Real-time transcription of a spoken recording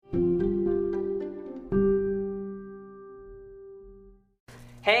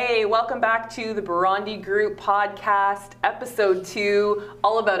Hey, welcome back to the Burundi Group podcast, episode 2,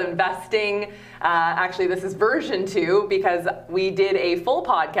 all about investing. Actually, this is version 2 because we did a full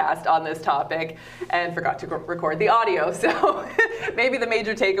podcast on this topic and forgot to record the audio. So maybe the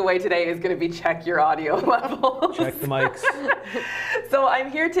major takeaway today is going to be check your audio levels. Check the mics. So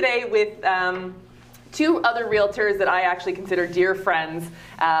I'm here today with two other realtors that I actually consider dear friends.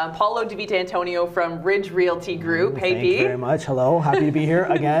 Paulo Di Vita Antonio from Ridge Realty Group. Hey, Thank you very much. Hello. Happy to be here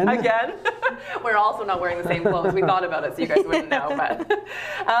again. Again. We're also not wearing the same clothes. We thought about it so you guys wouldn't know. But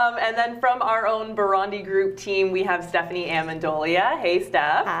and then from our own Burundi Group team, we have Stephanie Amendolia. Hey,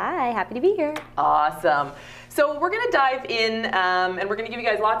 Steph. Hi. Happy to be here. Awesome. So we're going to dive in and we're going to give you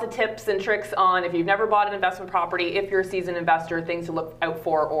guys lots of tips and tricks on if you've never bought an investment property, if you're a seasoned investor, things to look out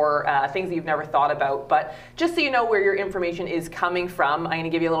for or things that you've never thought about. But just so you know where your information is coming from, I'm going to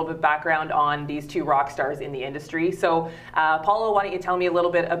give you a little bit of background on these two rock stars in the industry. So Paulo, why don't you tell me a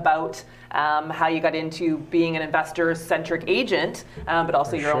little bit about how you got into being an investor-centric agent, but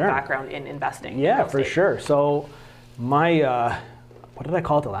also your own background in investing. Yeah, for sure. So my... what did I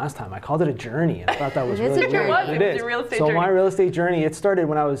call it the last time? I called it a journey. I thought that was really good. It is. Your real estate journey. My real estate journey, it started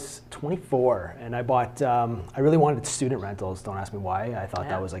when I was 24 and I bought, I really wanted student rentals. Don't ask me why. I thought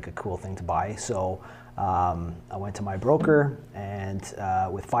that was like a cool thing to buy. So I went to my broker and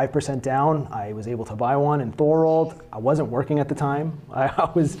with 5% down, I was able to buy one in Thorold. I wasn't working at the time.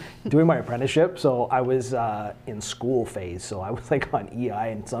 I was doing my apprenticeship, so I was in school phase. So I was like on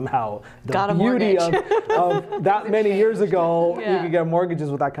EI, and somehow the beauty of that many years ago, you could get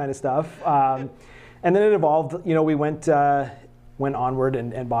mortgages with that kind of stuff. And then it evolved. You know, we went onward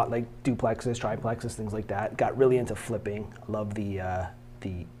and bought like duplexes, triplexes, things like that. Got really into flipping. Love the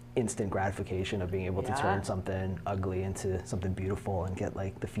instant gratification of being able to turn something ugly into something beautiful and get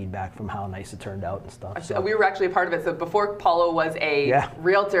like the feedback from how nice it turned out and stuff. So we were actually a part of it. So before Paulo was a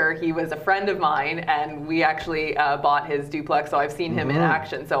realtor, he was a friend of mine, and we actually bought his duplex. So I've seen him in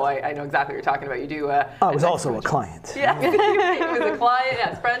action. So I know exactly what you're talking about. You do. I was also a client. Yeah, he was a client.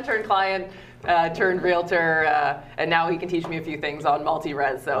 Yes, friend turned client. Turned realtor, and now he can teach me a few things on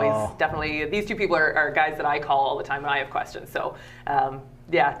multi-res. So he's definitely, these two people are guys that I call all the time when I have questions. So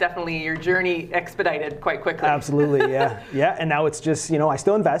yeah, definitely your journey expedited quite quickly. Absolutely, yeah. Yeah, and now it's just, you know, I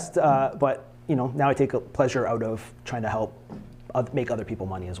still invest, but, you know, now I take a pleasure out of trying to help make other people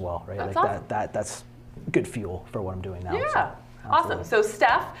money as well, right? That's like awesome. that's good fuel for what I'm doing now. Yeah. So. Awesome. So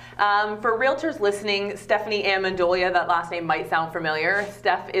Steph, for realtors listening, Stephanie Amendolia, that last name might sound familiar.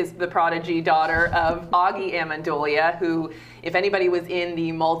 Steph is the prodigy daughter of Augie Amendolia, who, if anybody was in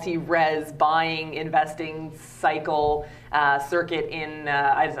the multi-res buying, investing cycle circuit in,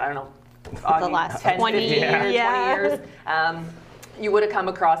 I don't know, Augie, the last 10, 20 15 years. years, 20 years. You would have come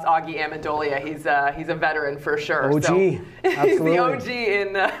across Augie Amendolia. He's a veteran for sure. OG, so, absolutely. He's the OG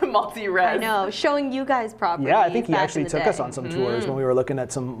in multi-res. I know, showing you guys properties. Yeah, I think he actually took us day. on some tours when we were looking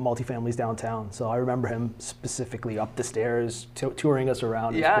at some multifamilies downtown. So I remember him specifically up the stairs, touring us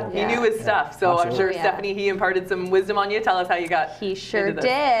around. Yeah, he knew his stuff. So absolutely. I'm sure, Stephanie, he imparted some wisdom on you. Tell us how you got He sure into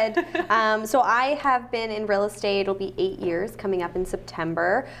did. So I have been in real estate, it'll be 8 years coming up in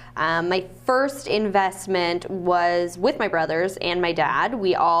September. My first investment was with my brothers and my dad.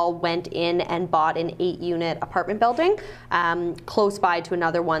 We all went in and bought an 8-unit apartment building close by to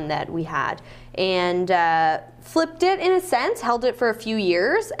another one that we had. And flipped it in a sense, held it for a few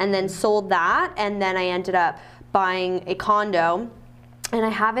years, and then sold that. And then I ended up buying a condo. And I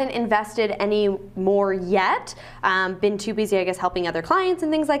haven't invested any more yet. Been too busy, I guess, helping other clients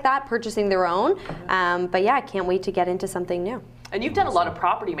and things like that, purchasing their own. But yeah, I can't wait to get into something new. And you've done a lot of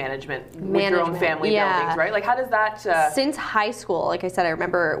property management with your own family buildings, right? Like, how does that... Since high school, like I said, I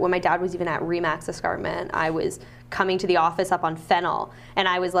remember when my dad was even at Remax Escarpment, I was coming to the office up on Fennel, and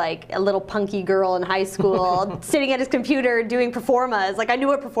I was like a little punky girl in high school sitting at his computer doing performas. Like, I knew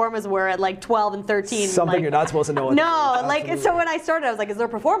what performas were at like 12 and 13. Something like, you're not supposed to know. No, like, so when I started, I was like, is there a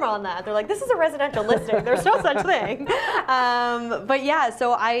performa on that? They're like, this is a residential listing. There's no such thing. But yeah,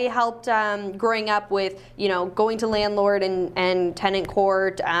 so I helped growing up with, you know, going to landlord and tenant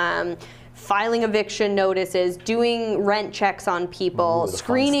court, filing eviction notices, doing rent checks on people,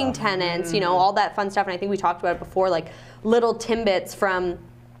 screening tenants, you know, all that fun stuff. And I think we talked about it before, like little tidbits from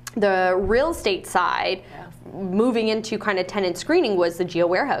the real estate side. Moving into kind of tenant screening was the Geo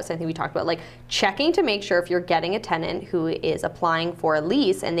Warehouse. I think we talked about like checking to make sure if you're getting a tenant who is applying for a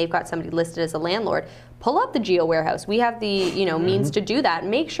lease and they've got somebody listed as a landlord, pull up the Geo Warehouse. We have the, you know, means to do that.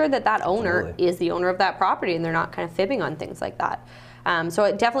 Make sure that that owner is the owner of that property and they're not kind of fibbing on things like that.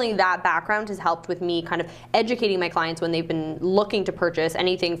 So definitely that background has helped with me kind of educating my clients when they've been looking to purchase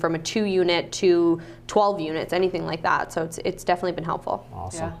anything from a 2-unit to 12 units, anything like that. So it's definitely been helpful.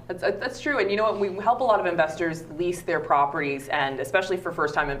 Awesome. Yeah, that's true. And you know what? We help a lot of investors lease their properties, and especially for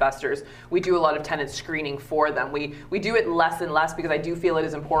first-time investors, we do a lot of tenant screening for them. We do it less and less because I do feel it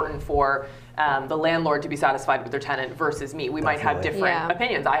is important for the landlord to be satisfied with their tenant versus me. We might have different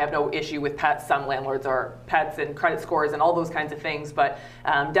opinions. I have no issue with pets. Some landlords are pets and credit scores and all those kinds of things, but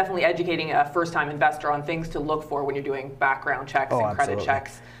definitely educating a first-time investor on things to look for when you're doing background checks and credit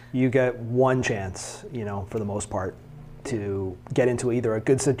checks. You get one chance, you know, for the most part, to get into either a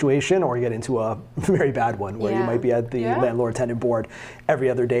good situation or get into a very bad one where you might be at the landlord tenant board every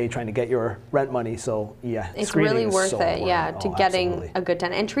other day trying to get your rent money. So it's really worth it, to getting a good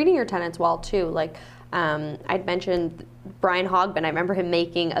tenant and treating your tenants well too. Like I'd mentioned Brian Hogben. I remember him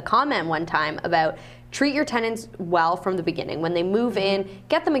making a comment one time about treat your tenants well from the beginning. When they move in,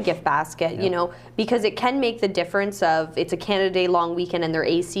 get them a gift basket, you know, because it can make the difference of it's a Canada Day long weekend and their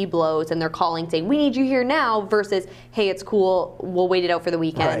AC blows and they're calling saying, we need you here now, versus, hey, it's cool, we'll wait it out for the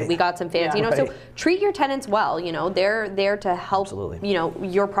weekend. We got some fans, you know, so treat your tenants well, you know, they're there to help, you know,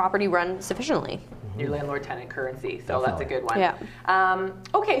 your property run sufficiently. Your landlord-tenant currency, so that's a good one.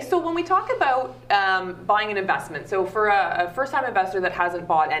 Okay, so when we talk about buying an investment, so for a first-time investor that hasn't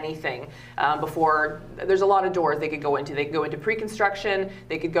bought anything before, there's a lot of doors they could go into. They could go into pre-construction,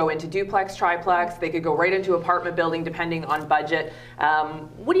 they could go into duplex, triplex, they could go right into apartment building depending on budget.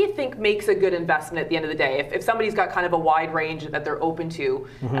 What do you think makes a good investment at the end of the day? If somebody's got kind of a wide range that they're open to,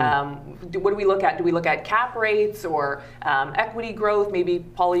 what do we look at? Do we look at cap rates or equity growth? Maybe,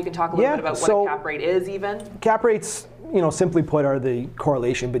 Paula, you can talk a little bit about what a cap rate is even. Cap rates, you know, simply put, are the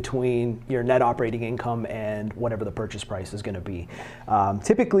correlation between your net operating income and whatever the purchase price is going to be.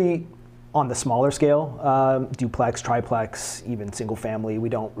 Typically, on the smaller scale, duplex, triplex, even single family, we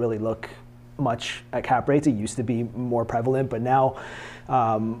don't really look much at cap rates. It used to be more prevalent, but now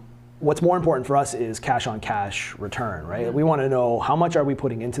what's more important for us is cash on cash return, right? We want to know how much are we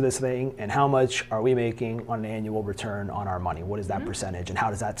putting into this thing and how much are we making on an annual return on our money? What is that percentage and how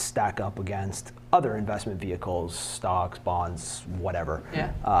does that stack up against other investment vehicles, stocks, bonds, whatever.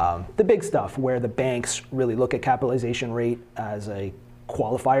 The big stuff where the banks really look at capitalization rate as a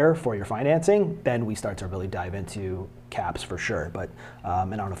qualifier for your financing, then we start to really dive into caps for sure. But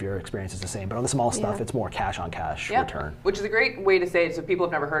and I don't know if your experience is the same, but on the small stuff, it's more cash on cash return. Which is a great way to say it. So people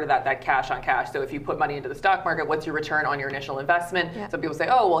have never heard of that cash on cash. So if you put money into the stock market, what's your return on your initial investment? Some people say,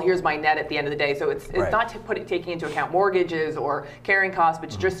 oh, well, here's my net at the end of the day. So it's not taking into account mortgages or carrying costs, but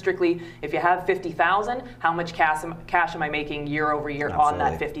it's just strictly, if you have $50,000, how much cash am I making year over year on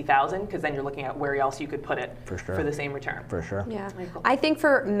that $50,000? Because then you're looking at where else you could put it for the same return. For sure. I think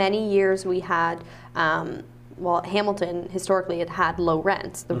for many years we had well, Hamilton historically had low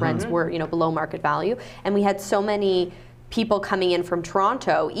rents. The rents were, you know, below market value, and we had so many people coming in from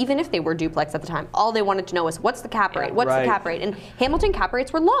Toronto, even if they were duplex at the time. All they wanted to know was, what's the cap rate? What's the cap rate? And Hamilton cap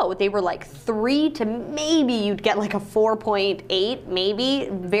rates were low. They were like 3 to maybe you'd get like a 4.8, maybe,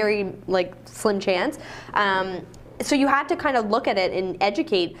 very like slim chance. So you had to kind of look at it and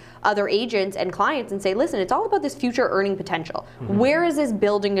educate other agents and clients and say, listen, it's all about this future earning potential. Where is this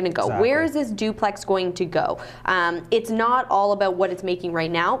building going to go? Where is this duplex going to go? It's not all about what it's making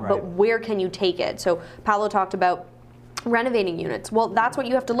right now, but where can you take it? So Paolo talked about renovating units. Well, that's what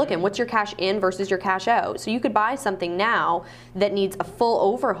you have to look in. What's your cash in versus your cash out? So you could buy something now that needs a full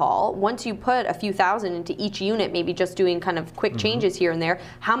overhaul. Once you put a few thousand into each unit, maybe just doing kind of quick changes here and there,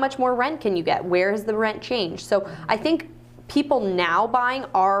 how much more rent can you get? Where has the rent changed? So I think people now buying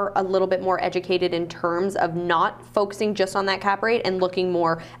are a little bit more educated in terms of not focusing just on that cap rate and looking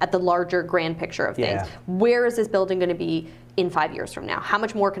more at the larger grand picture of things. Where is this building going to be in 5 years from now? How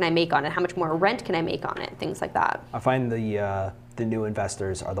much more can I make on it? How much more rent can I make on it? Things like that. I find the new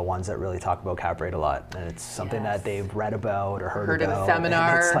investors are the ones that really talk about cap rate a lot, and it's something that they've read about or heard about. In a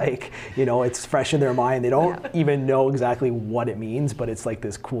seminar. And it's like, you know, it's fresh in their mind. They don't even know exactly what it means, but it's like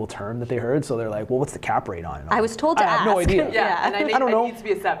this cool term that they heard. So they're like, well, what's the cap rate on it? I was told to ask. I have no idea. And I don't know. It needs to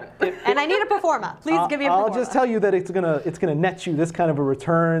be a 7. And I need a pro forma. Please give me a pro forma. I'll just tell you that it's gonna net you this kind of a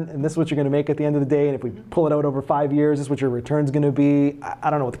return, and this is what you're gonna make at the end of the day. And if we pull it out over 5 years, this is what your return's gonna be. I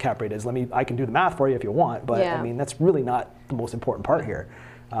don't know what the cap rate is. I can do the math for you if you want, but I mean, that's really not the most important part here.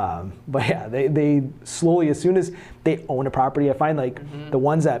 But yeah, they slowly, as soon as they own a property, I find like the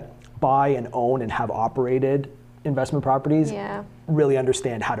ones that buy and own and have operated investment properties really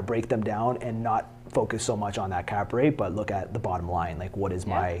understand how to break them down and not focus so much on that cap rate, but look at the bottom line. Like, what is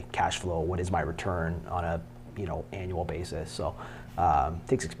my cash flow? What is my return on a annual basis. So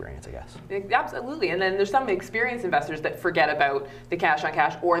takes experience, I guess. Absolutely, and then there's some experienced investors that forget about the cash on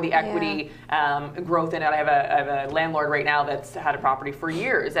cash or the equity growth in it. I have a landlord right now that's had a property for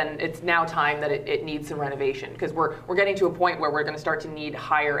years, and it's now time that it needs some renovation, because we're getting to a point where we're going to start to need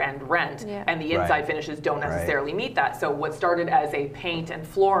higher end rent, and the inside finishes don't necessarily meet that. So what started as a paint and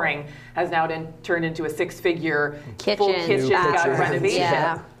flooring has now turned into a six-figure full kitchen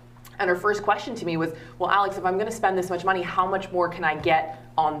renovation. And her first question to me was, well, Alex, if I'm going to spend this much money, how much more can I get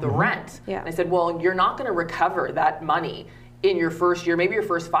on the rent? And I said, well, you're not going to recover that money in your first year, maybe your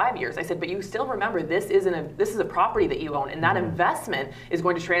first 5 years. I said, but you still remember this is a property that you own, and that investment is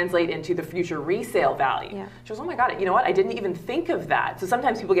going to translate into the future resale value. She goes, oh my God, you know what? I didn't even think of that. So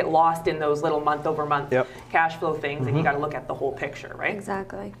sometimes people get lost in those little month over month cash flow things, and you got to look at the whole picture, right?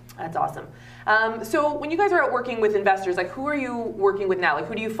 Exactly. That's awesome. So when you guys are out working with investors, like who are you working with now? Like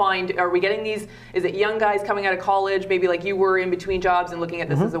who do you find, are we getting these, is it young guys coming out of college, maybe like you were in between jobs and looking at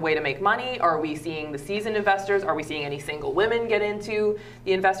this as a way to make money? Are we seeing the seasoned investors? Are we seeing any single women get into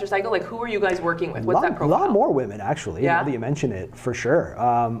the investor cycle? Like who are you guys working with? What's that profile? A lot more women, actually, now that you mention it, for sure.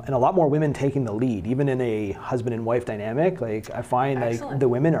 And a lot more women taking the lead, even in a husband and wife dynamic. Like I find like the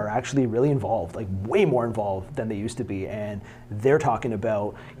women are actually really involved, like way more involved than they used to be. And they're talking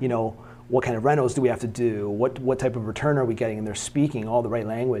about, what kind of rentals do we have to do? What type of return are we getting? And they're speaking all the right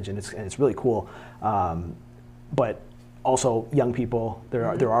language, and it's really cool. But also young people,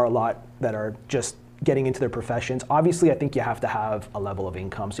 there are a lot that are just getting into their professions. Obviously, I think you have to have a level of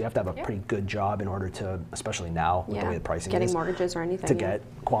income, so you have to have a pretty good job in order to, especially now with the way the pricing getting is, mortgages or anything to get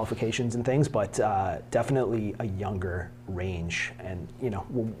qualifications and things. But definitely a younger range, and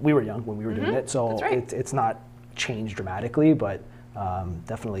we were young when we were doing it, so it's not changed dramatically, but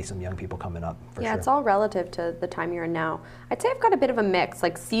definitely some young people coming up for sure. It's all relative to the time you're in now. I'd say I've got a bit of a mix,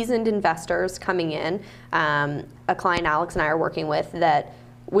 like seasoned investors coming in. A client Alex and I are working with that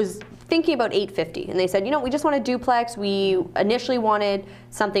was thinking about 850, and they said, we just want a duplex. We initially wanted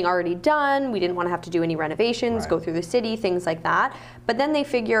something already done. We didn't want to have to do any renovations, go through the city, things like that. But then they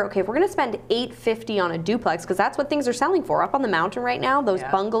figure, okay, if we're going to spend 850 on a duplex, because that's what things are selling for up on the mountain right now, those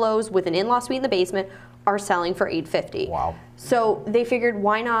bungalows with an in-law suite in the basement are selling for 850. Wow. So they figured,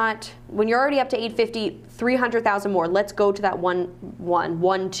 why not, when you're already up to 850, 300,000 more, let's go to that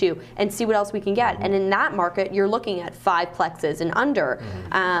 1.2 and see what else we can get. And in that market, you're looking at 5 plexes and under.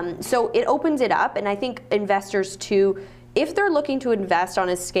 So it opens it up, and I think investors too, if they're looking to invest on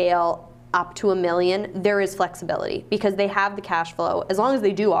a scale up to $1 million, there is flexibility because they have the cash flow, as long as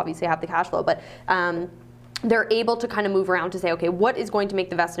they do obviously have the cash flow, but they're able to kind of move around to say, okay, what is going to make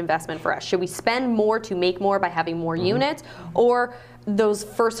the best investment for us? Should we spend more to make more by having more units? Or those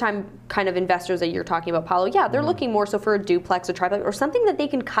first-time kind of investors that you're talking about, Paulo, they're looking more so for a duplex, a triplex, or something that they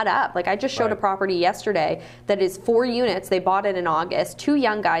can cut up. Like I just showed a property yesterday that is 4 units. They bought it in August. 2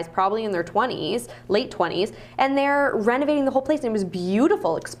 young guys, probably in their 20s, late 20s, and they're renovating the whole place. And it was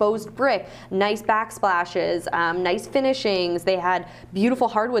beautiful, exposed brick, nice backsplashes, nice finishings. They had beautiful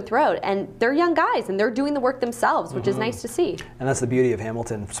hardwood throughout, and they're young guys, and they're doing the work themselves, which is nice to see. And that's the beauty of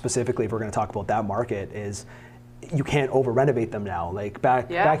Hamilton, specifically, if we're going to talk about that market, is you can't over renovate them now. Like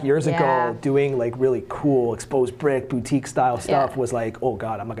back years ago, doing like really cool exposed brick boutique style stuff was like, oh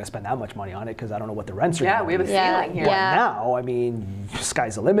God, I'm not gonna spend that much money on it because I don't know what the rents are. We have a ceiling here. But now, I mean,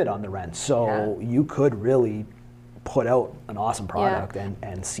 sky's the limit on the rent. So you could really put out an awesome product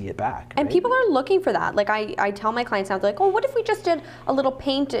and see it back. And people are looking for that. Like I tell my clients now, they're like, oh, what if we just did a little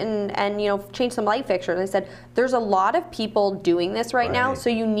paint and change some light fixtures? And I said, there's a lot of people doing this right now, so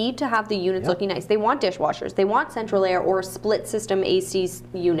you need to have the units looking nice. They want dishwashers, they want central air or a split system AC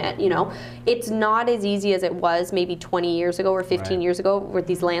unit. It's not as easy as it was maybe 20 years ago or 15 years ago with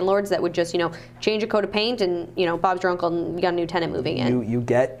these landlords that would just change a coat of paint and Bob's your uncle and we got a new tenant moving in. You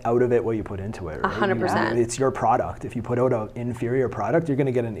get out of it what you put into it. Right? 100%. It's your product. If you put out an inferior product, you're going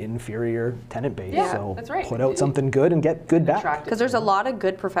to get an inferior tenant base. So put out something good and get good back. Because there's a lot of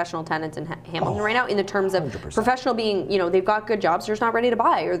good professional tenants in Hamilton right now in the terms of 100%. Professional being, they've got good jobs, they're just not ready to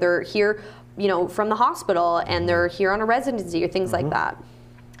buy, or they're here, from the hospital and they're here on a residency or things like that.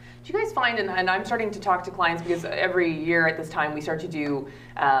 Do you guys find, and I'm starting to talk to clients because every year at this time we start to do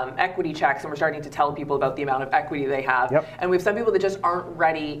equity checks, and we're starting to tell people about the amount of equity they have. And we have some people that just aren't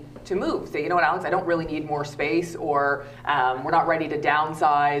ready to move. Say, you know what, Alex, I don't really need more space, or we're not ready to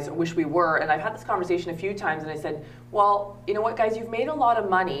downsize, wish we were. And I've had this conversation a few times, and I said, well, you know what, guys, you've made a lot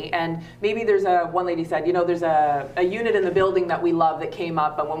of money, and maybe there's one lady said, there's a unit in the building that we love that came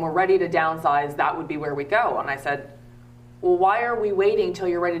up, and when we're ready to downsize, that would be where we go. And I said, well, why are we waiting till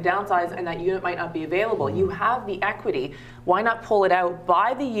you're ready to downsize and that unit might not be available? You have the equity. why not pull it out,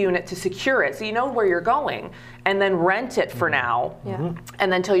 buy the unit to secure it so you know where you're going, and then rent it for now, and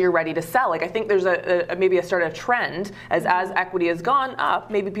then until you're ready to sell. Like, I think there's maybe a sort of trend as equity has gone up,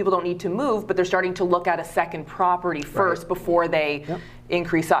 maybe people don't need to move, but they're starting to look at a second property first before they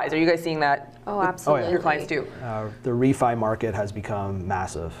increase size. Are you guys seeing that? Oh, absolutely. Your clients do. The refi market has become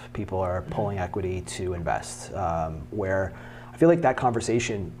massive. People are pulling equity to invest, where I feel like that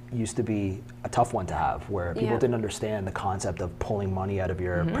conversation used to be a tough one to have, where people didn't understand the concept of pulling money out of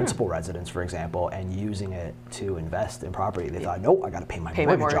your principal residence, for example, and using it to invest in property. They thought, no, I got to pay my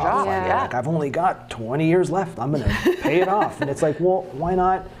mortgage off. Like, I've only got 20 years left. I'm going to pay it off. And it's like, well, why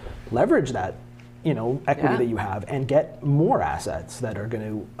not leverage that, equity that you have and get more assets that are going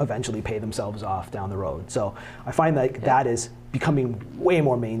to eventually pay themselves off down the road. So I find that that is becoming way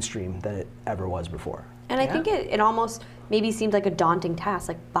more mainstream than it ever was before. And I think it almost maybe seems like a daunting task,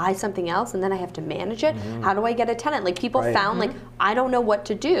 like buy something else and then I have to manage it. How do I get a tenant? Like, people found like, I don't know what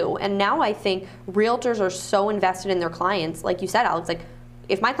to do. And now I think realtors are so invested in their clients. Like you said, Alex, like,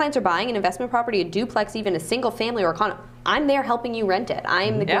 if my clients are buying an investment property, a duplex, even a single family or a condo, I'm there helping you rent it.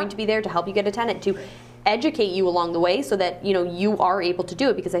 I'm going to be there to help you get a tenant, to educate you along the way so that you are able to do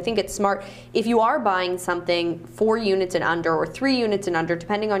it. Because I think it's smart if you are buying something 4 units and under or 3 units and under,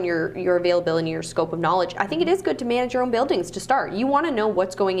 depending on your availability and your scope of knowledge. I think it is good to manage your own buildings to start. You want to know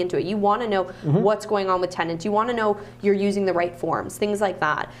what's going into it. You want to know what's going on with tenants. You want to know you're using the right forms, things like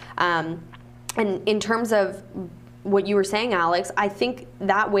that. And in terms of what you were saying, Alex, I think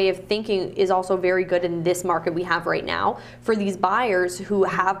that way of thinking is also very good in this market we have right now for these buyers who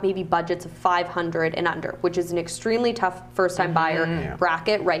have maybe budgets of $500 and under, which is an extremely tough first-time buyer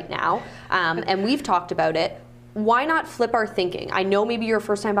bracket right now. And we've talked about it. Why not flip our thinking? I know maybe you're a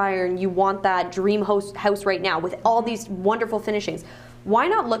first-time buyer and you want that dream house right now with all these wonderful finishings. Why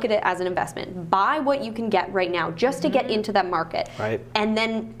not look at it as an investment? Buy what you can get right now just to get into that market. And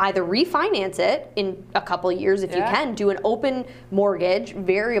then either refinance it in a couple of years if you can, do an open mortgage,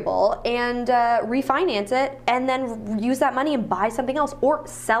 variable, and refinance it, and then use that money and buy something else or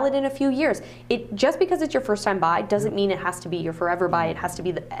sell it in a few years. Just because it's your first time buy doesn't mean it has to be your forever buy. It has to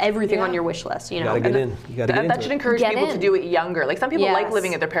be everything on your wish list. You gotta get in. You gotta get into that should encourage people to do it younger. Like, some people like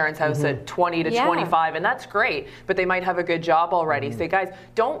living at their parents' house at 20 to 25, and that's great, but they might have a good job already. So guys,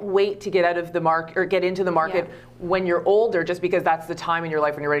 don't wait to get out of the market or get into the market when you're older, just because that's the time in your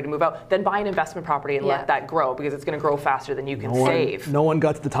life when you're ready to move out. Then buy an investment property and let that grow, because it's going to grow faster than you can save. No one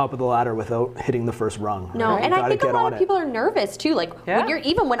got to the top of the ladder without hitting the first rung. No, and I think a lot of people are nervous too. Like,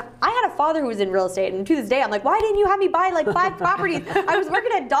 when I had a father who was in real estate, and to this day I'm like, why didn't you have me buy like 5 properties? I was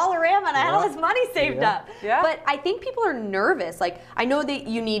working at Dollarama and I had all this money saved up. But I think people are nervous. Like, I know that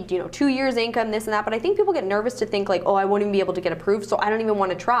you need 2 years income, this and that, but I think people get nervous to think like, oh, I won't even be able to get approved, so I don't even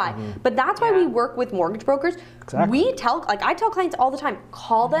want to try. But that's why we work with mortgage brokers. I tell clients all the time,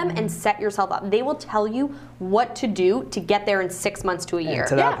 call them and set yourself up. They will tell you what to do to get there in 6 months to a year. And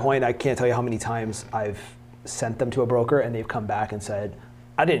to that point, I can't tell you how many times I've sent them to a broker and they've come back and said,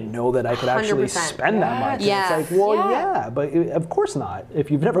 I didn't know that I could actually spend that much. And it's like, well, but of course not. If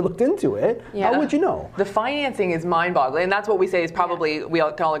you've never looked into it, how would you know? The financing is mind-boggling, and that's what we say is probably, we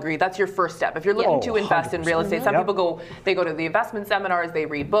can all agree, that's your first step. If you're looking to invest in real estate, some people go to the investment seminars, they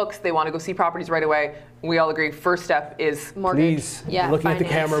read books, they want to go see properties right away. We all agree, first step is mortgage. Please, looking at the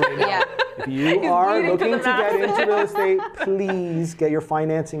camera right now. If you are looking to get into real estate, please get your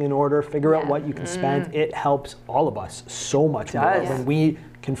financing in order, figure out what you can spend. It helps all of us so much more when we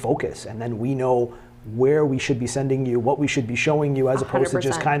can focus, and then we know where we should be sending you, what we should be showing you, as opposed to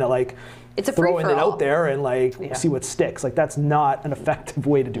just kind of like throwing it out there and like see what sticks. Like, that's not an effective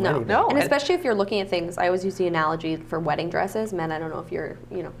way to do anything. And especially if you're looking at things, I always use the analogy for wedding dresses. Men, I don't know if you're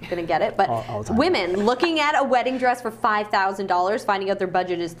gonna get it, but women looking at a wedding dress for $5,000, finding out their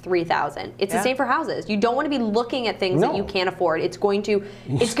budget is $3,000. It's the same for houses. You don't want to be looking at things that you can't afford. It's going to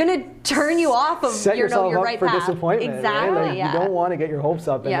turn you off of set yourself your up right for path. Disappointment. Exactly. Right? Like, you don't want to get your hopes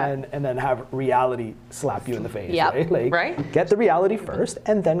up and then have reality slap you in the face. Get the reality first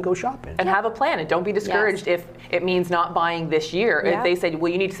and then go shopping. And have a plan, and don't be discouraged if it means not buying this year. If they say,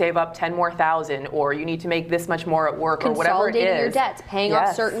 well, you need to save up 10 more thousand, or you need to make this much more at work, or whatever it is. Consolidating your dets, paying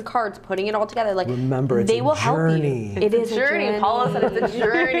off certain cards, putting it all together. Like, remember, it's they will journey. Help you. It is a journey. Paula said it's a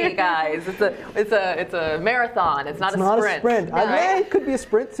journey, guys. It's a marathon. It's not a sprint. Not a sprint. No. It could be a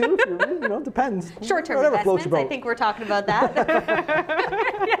sprint too. Depends. Short-term investments. I think we're talking about that.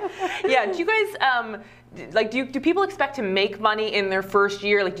 Do you guys? Do people expect to make money in their first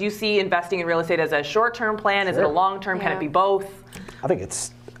year? Like, do you see investing in real estate as a short-term plan? Is it a long-term? Can it be both? I think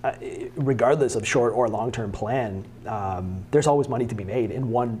it's regardless of short or long-term plan, there's always money to be made in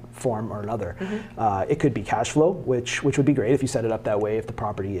one form or another. It could be cash flow, which would be great if you set it up that way, if the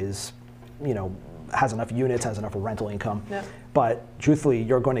property is, has enough units, has enough rental income. Yeah. But truthfully,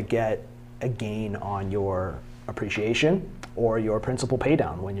 you're going to get a gain on your appreciation or your principal pay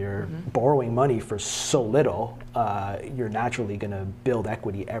down. When you're borrowing money for so little, you're naturally going to build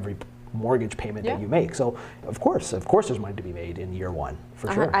equity every mortgage payment that you make. So of course there's money to be made in year one,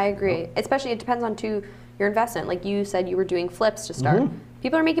 for sure. I agree. Especially, it depends on your investment. Like you said, you were doing flips to start.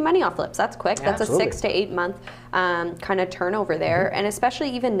 People are making money off flips. That's quick. That's absolutely. a 6 to 8 month kind of turnover there. And especially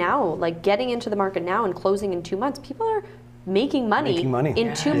even now, like getting into the market now and closing in 2 months, people are making money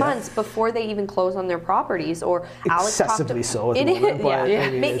in 2 months before they even close on their properties. Or excessively so at the moment, but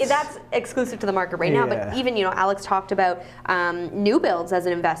I mean, that's exclusive to the market right now. But even Alex talked about new builds as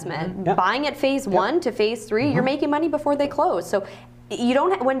an investment. Buying at phase 1 to phase 3, you're making money before they close. So you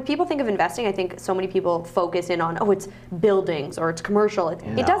don't. When people think of investing, I think so many people focus in on, it's buildings or it's commercial.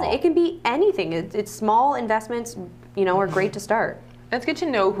 It doesn't. It can be anything. It's small investments. Are great to start. It's good to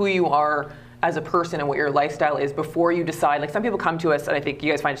know who you are as a person and what your lifestyle is before you decide. Like some people come to us, and I think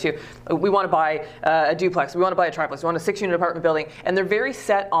you guys find it too, we want to buy a duplex, we want to buy a triplex, we want a 6-unit apartment building, and they're very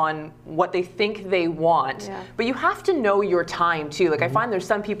set on what they think they want. But you have to know your time too. Like I find there's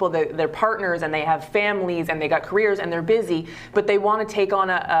some people that they're partners and they have families and they got careers and they're busy, but they want to take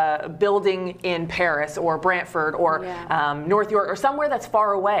on a building in Paris or Brantford or North York or somewhere that's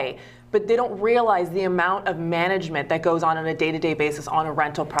far away. But they don't realize the amount of management that goes on a day-to-day basis on a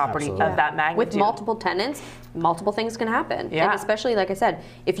rental property of that magnitude. With multiple tenants, multiple things can happen. And especially, like I said,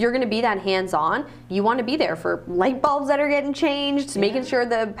 if you're going to be that hands-on, you want to be there for light bulbs that are getting changed, making sure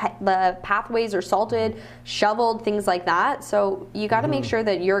the pathways are salted, shoveled, things like that. So you got to make sure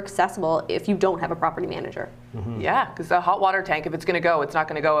that you're accessible if you don't have a property manager. Yeah, because the hot water tank, if it's going to go, it's not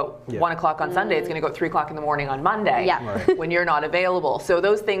going to go at 1 o'clock on Sunday. It's going to go at 3 o'clock in the morning on Monday when you're not available. So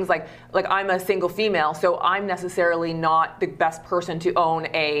those things like I'm a single female, so I'm necessarily not the best person to own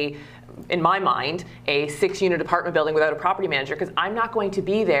in my mind, a 6-unit apartment building without a property manager, because I'm not going to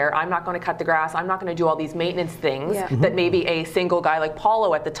be there. I'm not going to cut the grass. I'm not going to do all these maintenance things that maybe a single guy like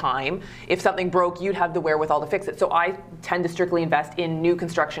Paulo at the time, if something broke, you'd have the wherewithal to fix it. So I tend to strictly invest in new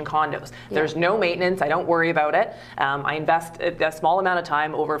construction condos. There's no maintenance. I don't worry about it. I invest a small amount of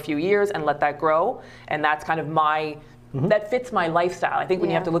time over a few years and let that grow. And that's kind of that fits my lifestyle. I think when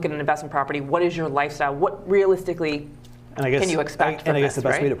you have to look at an investment property, what is your lifestyle? What realistically can you expect from I guess this, the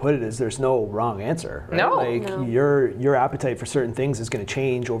best way to put it is there's no wrong answer. Right? No. Your appetite for certain things is going to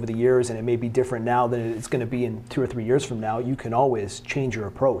change over the years, and it may be different now than it's going to be in 2 or 3 years from now. You can always change your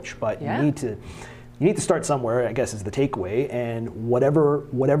approach, but you need to start somewhere, I guess, is the takeaway, and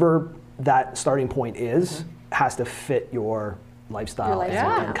whatever that starting point is has to fit your lifestyle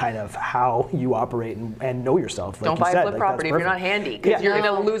and kind of how you operate and know yourself. Like don't buy a flip property if you're not handy, because you're going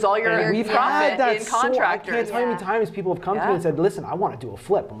to lose all your profit in contractors. I can't tell you how many times people have come to me and said, listen, I want to do a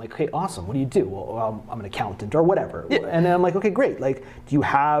flip. I'm like, okay, awesome. What do you do? Well, I'm an accountant or whatever. And then I'm like, okay, great. Like, do you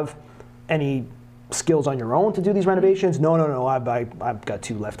have any skills on your own to do these renovations? No. I've got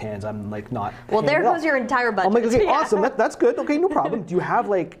 2 left hands. I'm like not. Well, there goes your entire budget. I'm like, okay, awesome. That's good. Okay, no problem. Do you have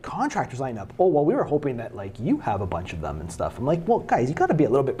like contractors lined up? Oh, well, we were hoping that like you have a bunch of them and stuff. I'm like, well, guys, you got to be a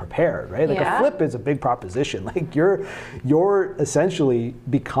little bit prepared, right? Like a flip is a big proposition. Like you're essentially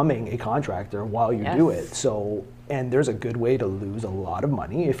becoming a contractor while you do it. So. And there's a good way to lose a lot of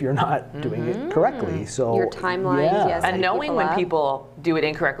money if you're not doing it correctly. So your timelines, and knowing when people do it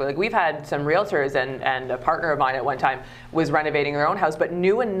incorrectly. Like we've had some realtors and a partner of mine at one time was renovating their own house, but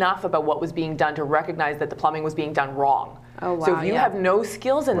knew enough about what was being done to recognize that the plumbing was being done wrong. Oh, wow, so if you have no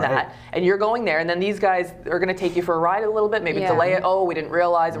skills in that, and you're going there, and then these guys are going to take you for a ride a little bit, maybe delay it. Oh, we didn't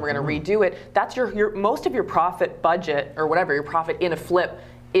realize, and we're going to redo it. That's your most of your profit budget or whatever your profit in a flip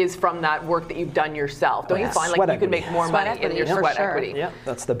is from that work that you've done yourself. Don't you find like you can make more money in your sweat equity? Yeah,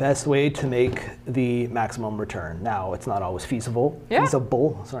 that's the best way to make the maximum return. Now, it's not always feasible.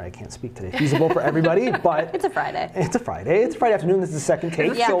 Sorry, I can't speak today. Feasible for everybody, but it's a Friday. It's a Friday. It's Friday afternoon. This is the second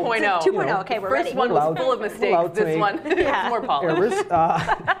take. Yeah, so 2.0. Okay, we're ready. First one was full of mistakes. This one is more polished.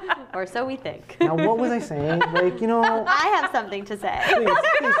 Or so we think. Now, what was I saying? Like, I have something to say.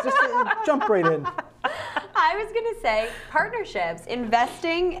 Please, just jump right in. I was going to say partnerships,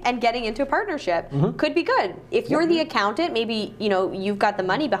 investing and getting into a partnership could be good. If you're the accountant, maybe you've got the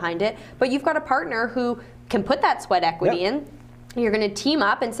money behind it, but you've got a partner who can put that sweat equity in. you're going to team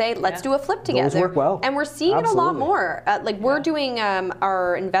up and say, let's do a flip together. Those work well. And we're seeing it a lot Absolutely. more. Like we're doing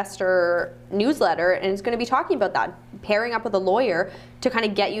our investor newsletter, and it's going to be talking about that, pairing up with a lawyer to kind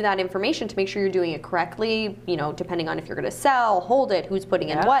of get you that information to make sure you're doing it correctly, you know, depending on if you're going to sell, hold it, who's putting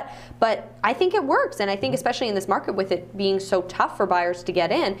in what. But I think it works, and I think especially in this market with it being so tough for buyers to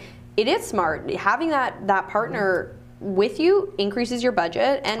get in, it is smart. Having that partner with you increases your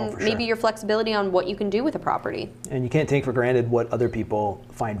budget and maybe your flexibility on what you can do with a property. And you can't take for granted what other people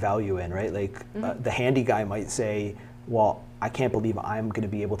find value in, right? Like the handy guy might say, well, I can't believe I'm going to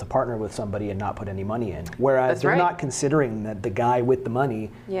be able to partner with somebody and not put any money in. Whereas they're not considering that the guy with the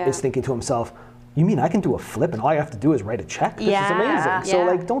money is thinking to himself, you mean I can do a flip and all I have to do is write a check? This is amazing. So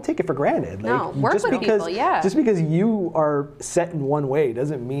like, don't take it for granted. No, like, work just with because, people, just because you are set in one way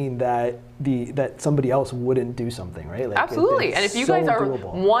doesn't mean that that somebody else wouldn't do something, right? Like, Absolutely. And if you guys are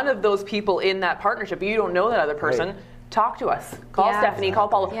doable. one of those people in that partnership, you don't know that other person, talk to us. Call Stephanie, call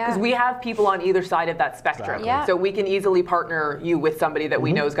Paula, because we have people on either side of that spectrum. So we can easily partner you with somebody that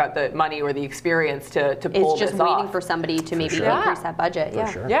we know's got the money or the experience to pull this off. It's just waiting for somebody to maybe increase that budget.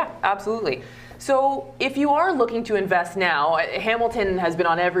 Yeah, absolutely. So if you are looking to invest now, Hamilton has been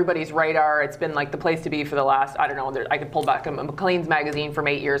on everybody's radar. It's been like the place to be for the last, I don't know, I could pull back a Maclean's magazine from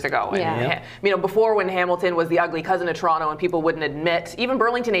 8 years ago. And, you know, before when Hamilton was the ugly cousin of Toronto and people wouldn't admit, even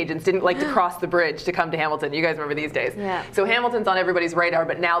Burlington agents didn't like to cross the bridge to come to Hamilton. You guys remember these days. So Hamilton's on everybody's radar,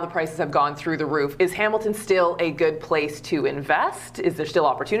 but now the prices have gone through the roof. Is Hamilton still a good place to invest? Is there still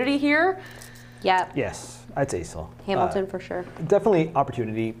opportunity here? Yes. I'd say so. Hamilton for sure. Definitely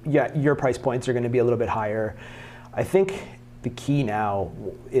opportunity. Yeah, your price points are going to be a little bit higher. I think the key now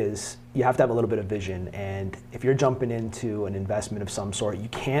is you have to have a little bit of vision. And if you're jumping into an investment of some sort, you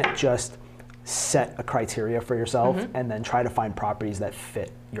can't just set a criteria for yourself and then try to find properties that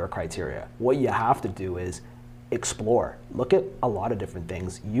fit your criteria. What you have to do is explore. Look at a lot of different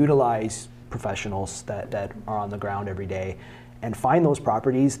things. Utilize professionals that are on the ground every day, and find those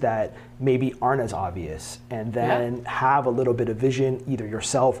properties that maybe aren't as obvious, and then have a little bit of vision, either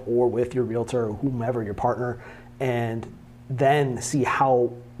yourself or with your realtor or whomever, your partner, and then see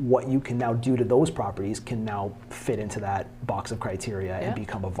how what you can now do to those properties can now fit into that box of criteria and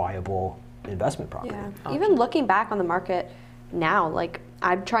become a viable investment property. Even looking back on the market now, like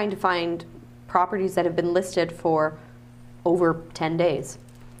I'm trying to find properties that have been listed for over 10 days.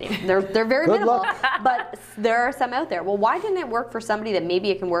 They're very minimal, but there are some out there. Well, why didn't it work for somebody that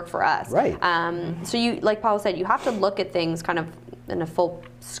maybe it can work for us? Right. So you, like Paul said, you have to look at things kind of in a full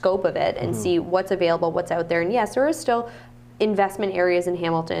scope of it and see what's available, what's out there. And yes, there is still investment areas in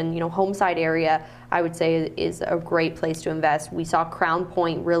Hamilton. You know, Homeside area, I would say, is a great place to invest. We saw Crown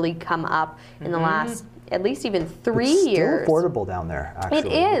Point really come up in the last, at least even 3 years. It's still affordable down there, actually. It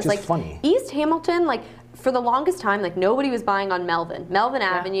is. Which is like funny. East Hamilton, like for the longest time, like nobody was buying on Melvin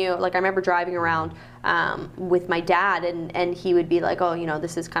Avenue. Like I remember driving around with my dad, and he would be like, oh, you know,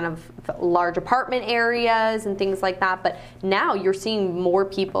 this is kind of large apartment areas and things like that. But now you're seeing more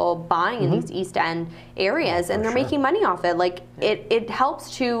people buying in these East End areas, and they're making money off it. Like it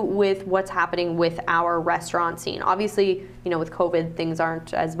helps too with what's happening with our restaurant scene. Obviously, you know, with COVID, things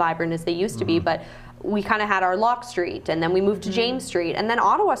aren't as vibrant as they used to be, but we kind of had our Lock Street, and then we moved to James Street, and then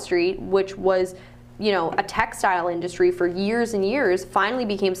Ottawa Street, which was, you know, a textile industry for years and years, finally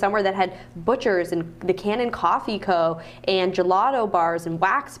became somewhere that had butchers and the Cannon Coffee Co. and gelato bars and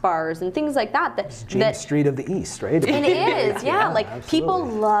wax bars and things like that. James Street of the East, right? And it is, like absolutely. People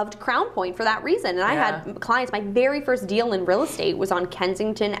loved Crown Point for that reason. And I had clients, my very first deal in real estate was on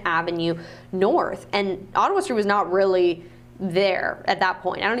Kensington Avenue North. And Ottawa Street was not really there at that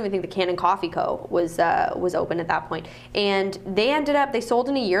point. I don't even think the Cannon Coffee Co. was open at that point. And they sold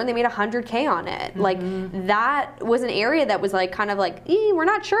in a year and they made $100K on it. Like that was an area that was like kind of like, we're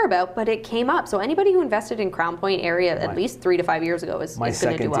not sure about, but it came up. So anybody who invested in Crown Point area at least 3 to 5 years ago is going to do well.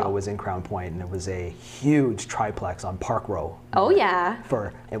 My second deal was in Crown Point, and it was a huge triplex on Park Row. Oh yeah.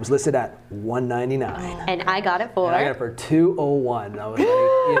 It was listed at $199. And I got it for? And I got it for $201. I was like,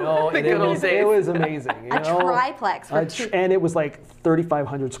 you know, and it was amazing. You know? Triplex for and it was like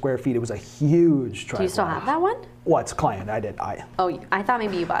 3,500 square feet. It was a huge triplex. Do you still have that one? Well, it's a client. I did. Oh, I thought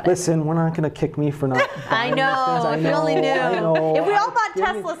maybe you bought it. Listen, we're not going to kick me for not buying I know. If you only knew. I know. If we all bought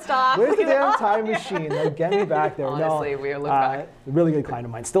Tesla stock. Where's the damn time machine? Like, get me back there. Honestly, we look back. A really good client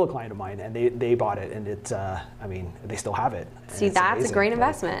of mine, still a client of mine, and they bought it, and it, I mean, they still have it. See, that's amazing. A great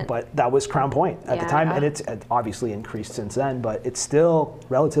investment. But that was Crown Point at the time, and it's obviously increased since then, but it's still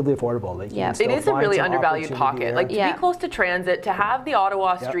relatively affordable. Like, it is a really undervalued pocket. Like, to be close to transit, to have the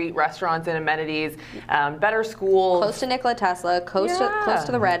Ottawa Street restaurants and amenities, better schools. Close to Nikola Tesla, close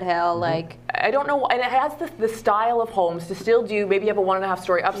to the Red Hill, like. I don't know, and it has the style of homes to still do, maybe you have a 1.5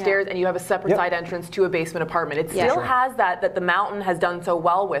 story upstairs and you have a separate side entrance to a basement apartment. It still has that the mountain has done so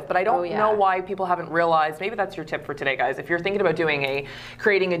well with, but I don't know why people haven't realized, maybe that's your tip for today, guys. If you're thinking about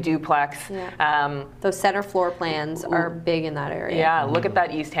creating a duplex. Those center floor plans are big in that area. Yeah, look at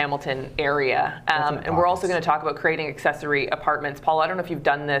that East Hamilton area. And we're also going to talk about creating accessory apartments. Paul, I don't know if you've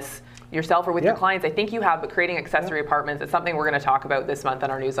done this yourself or with your clients. I think you have, but creating accessory apartments is something we're going to talk about this month on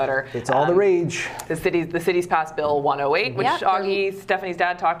our newsletter. It's all the rage. The city's passed Bill 108, which Augie, Stephanie's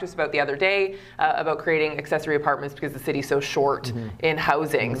dad, talked to us about the other day about creating accessory apartments because the city's so short in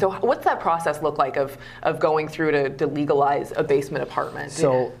housing. So what's that process look like of going through to legalize a basement apartment?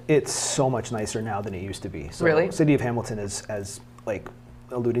 So it's so much nicer now than it used to be. So really? City of Hamilton is, as like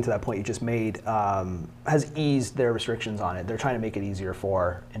alluding to that point you just made, has eased their restrictions on it. They're trying to make it easier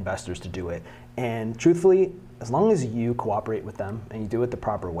for investors to do it. And truthfully, as long as you cooperate with them and you do it the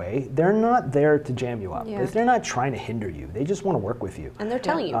proper way, they're not there to jam you up. They're not trying to hinder you. They just want to work with you. And they're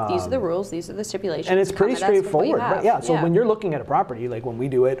telling you, these are the rules, these are the stipulations. And it's pretty straightforward. Right? So when you're looking at a property, like when we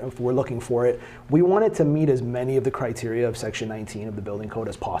do it, if we're looking for it, we want it to meet as many of the criteria of Section 19 of the building code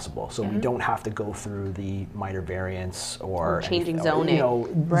as possible. So we don't have to go through the minor variance or changing zoning.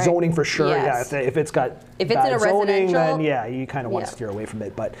 Zoning for sure. Yes. If it's got if it's in a zoning, residential, then you kind of want to steer away from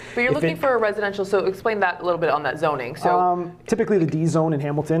it. But you're looking for a residential, so explain that a little bit on that zoning. So typically the D zone in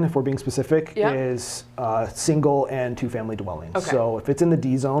Hamilton, if we're being specific, is single and two-family dwellings. Okay. So if it's in the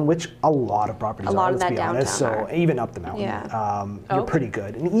D zone, which a lot of properties are, let's be honest, so even up the mountain, you're pretty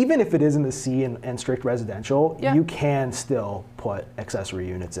good. And even if it is in the C and strict residential, you can still put accessory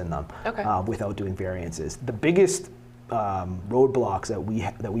units in them without doing variances. The biggest roadblocks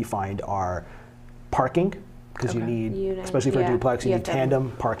that we find are parking. Because you need, especially for a duplex, you need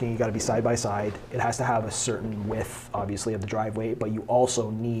tandem parking. You got to be side by side. It has to have a certain width, obviously, of the driveway, but you also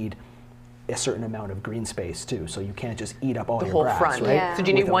need a certain amount of green space too. So you can't just eat up all your grass, front. Right? So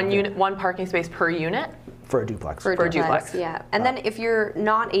do you need one parking space per unit? For a duplex. For a duplex. Yeah. And then if you're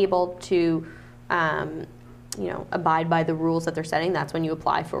not able to abide by the rules that they're setting, that's when you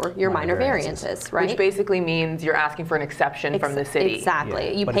apply for your minor variances, right? Which basically means you're asking for an exception from the city.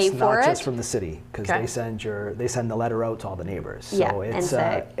 Exactly. You but pay it's for not it. just from the city, because they send the letter out to all the neighbors. So it's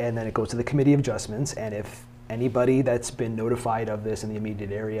and then it goes to the Committee of Adjustments, and if anybody that's been notified of this in the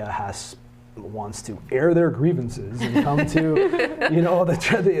immediate area wants to air their grievances and come to, the come with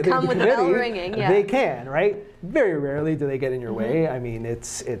committee, the bell ringing, they can, right? Very rarely do they get in your way. I mean,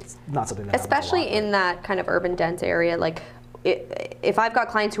 it's not something that especially in that kind of urban dense area, like if I've got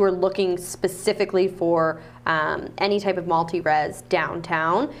clients who are looking specifically for any type of multi-res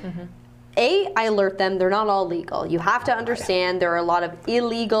downtown, I alert them they're not all legal. You have to understand there are a lot of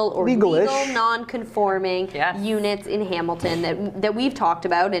illegal or legal non-conforming units in Hamilton that we've talked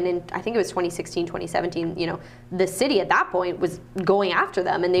about, and in, I think it was 2016, 2017, the city at that point was going after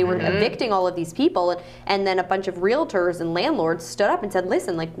them, and they were evicting all of these people, and then a bunch of realtors and landlords stood up and said,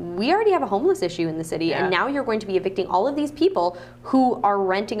 listen, like, we already have a homeless issue in the city, and now you're going to be evicting all of these people who are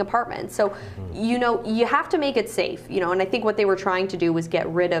renting apartments. So, you have to make it safe, and I think what they were trying to do was get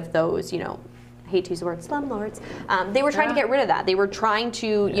rid of those, I hate to use the word slumlords. They were trying to get rid of that. They were trying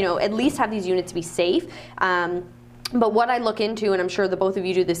to, at least have these units be safe. But what I look into, and I'm sure the both of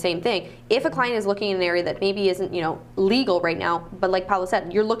you do the same thing, if a client is looking in an area that maybe isn't, legal right now, but like Paolo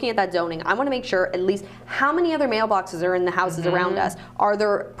said, you're looking at that zoning, I want to make sure at least how many other mailboxes are in the houses around us. Are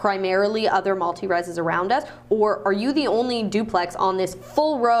there primarily other multi-reses around us? Or are you the only duplex on this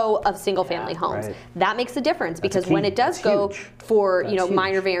full row of single-family homes? Right. That makes a difference, because when it does go for,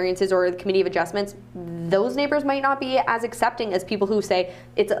 minor variances or the Committee of Adjustments, those neighbors might not be as accepting as people who say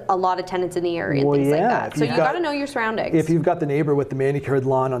it's a lot of tenants in the area and things like that. So you got to know your surroundings. If you've got the neighbor with the manicured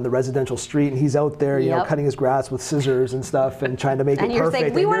lawn on the residential street and he's out there, cutting his grass with scissors and stuff and trying to make it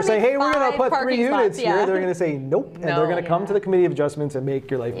perfect, and you're saying, hey, we're going to put 3 units here, they're going to say nope, and they're going to come to the Committee of Adjustments and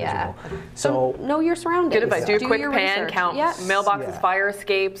make your life miserable. So know your surroundings. Good advice. Do a quick pan count mailboxes, fire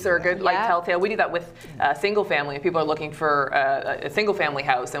escapes, or good telltale. We do that with single family. If people are looking for a single family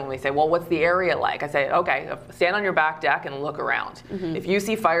house, and when we say, well, what's the area like? I say, okay, stand on your back deck and look around. If you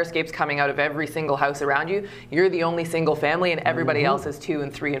see fire escapes coming out of every single house around you, you're the only single family, and everybody else is 2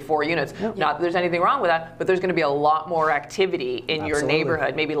 and 3 and 4 units. Not that there's anything wrong with that, but there's going to be a lot more activity in your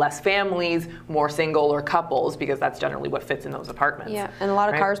neighborhood. Maybe less families, more single or couples, because that's generally what fits in those apartments. Yeah, and a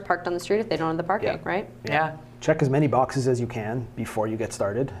lot of cars parked on the street if they don't have the parking, right? Yeah. Check as many boxes as you can before you get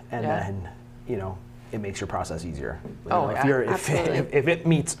started, and then, it makes your process easier. If it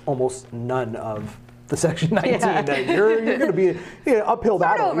meets almost none of the Section 19 that you're going to be uphill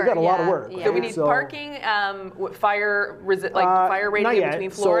battle. over, You've got a lot of yeah, work. yeah. So we need parking, fire rating Not in yet. between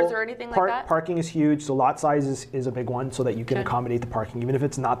floors So or anything like that? Parking is huge. So lot size is a big one, so that you can Okay. accommodate the parking, even if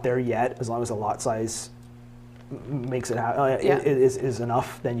it's not there yet. As long as the lot size makes it Yeah. is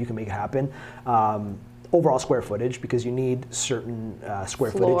enough, then you can make it happen. Overall square footage, because you need certain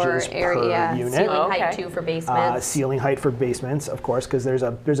square Floor footages area, per unit. ceiling Okay. height too for basements. Ceiling height for basements, of course, because there's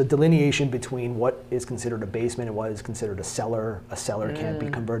a delineation between what is considered a basement and what is considered a cellar. A cellar can't be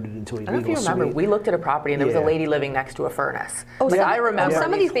converted into a I don't know if you legal remember, suite. we looked at a property and there was Yeah. a lady living next to a furnace. Oh, Like, I remember some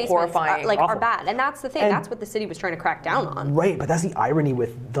of these these basements horrifying. are Awful. bad, and that's the thing. And- that's what the city was trying to crack down on. Right, but that's the irony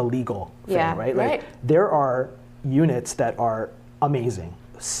with the legal thing, Yeah. right? Right. There are units that are amazing,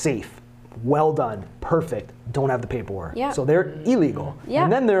 safe, well done, perfect, don't have the paperwork. Yeah. So they're illegal. Yeah.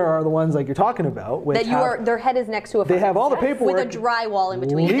 And then there are the ones like you're talking about, which That their head is next to a they have all the furnace paperwork. with a drywall in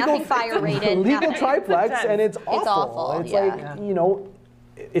between, nothing fire rated. legal nothing. triplex, and it's awful. It's awful, It's yeah.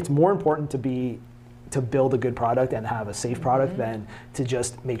 like, it's more important to build a good product and have a safe product than to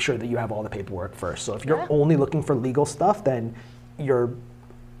just make sure that you have all the paperwork first. So if you're only looking for legal stuff, then you're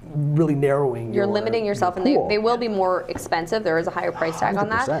really narrowing You're your limiting yourself, and pool. they will be more expensive. There is a higher price tag on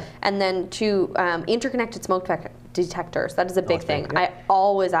that. 100%. And then to interconnected smoke detectors, that is a big it's thing. big, yeah. I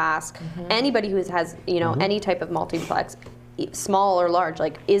always ask anybody who has any type of multiplex, small or large,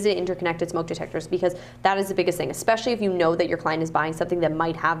 like, is it interconnected smoke detectors? Because that is the biggest thing, especially if you know that your client is buying something that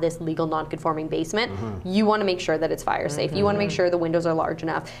might have this legal non-conforming basement. You want to make sure that it's fire safe. You want to make sure the windows are large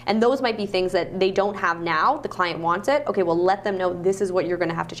enough. And those might be things that they don't have now. The client wants it. Okay, well, let them know this is what you're going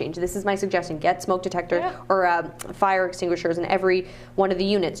to have to change. This is my suggestion. Get smoke detectors or fire extinguishers in every one of the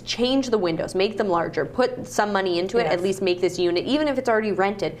units. Change the windows. Make them larger. Put some money into it. Yes. At least make this unit, even if it's already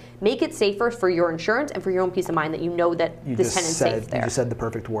rented, make it safer for your insurance and for your own peace of mind that you know that this tenant's safe there. You just said the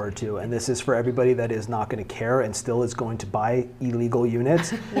perfect word too, and this is for everybody that is not going to care and still is going to buy illegal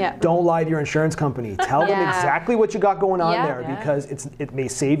units. Yeah. Don't lie to your insurance company. Tell them Yeah. exactly what you got going on Yeah. there, Yeah. because it may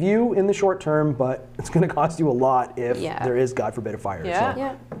save you in the short term, but it's going to cost you a lot if Yeah. there is, God forbid, a fire. Yeah. So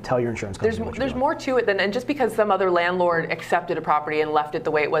Yeah. tell your insurance company. what you're There's doing. more to it than, and just because some other landlord accepted a property and left it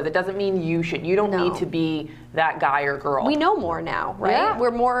the way it was, it doesn't mean you should. You don't No. need to be that guy or girl. We know more now, right? Yeah.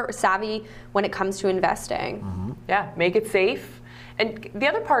 We're more savvy when it comes to investing. Yeah, make it safe. And the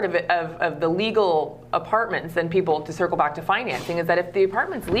other part of it, of the legal apartments and people, to circle back to financing, is that if the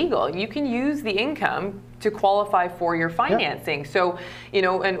apartment's legal, you can use the income to qualify for your financing. So,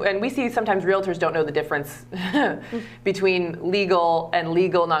 and we see sometimes realtors don't know the difference between legal and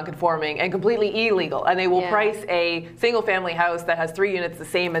legal non-conforming and completely illegal. And they will Yeah. price a single family house that has 3 units the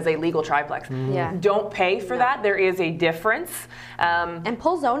same as a legal triplex. Yeah. Don't pay for that. There is a difference. And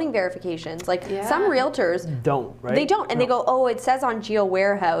pull zoning verifications. Like Yeah. some realtors, Don't, right? they don't. And they go, oh, it says on Geo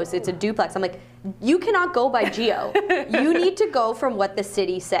Warehouse, it's a duplex. I'm like, you cannot go by Geo. You need to go from what the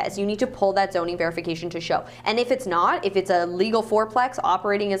city says. You need to pull that zoning verification to show. And if it's not, if it's a legal fourplex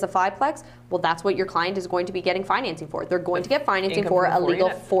operating as a fiveplex, well, that's what your client is going to be getting financing for. They're going to get financing Income for from a a 4 legal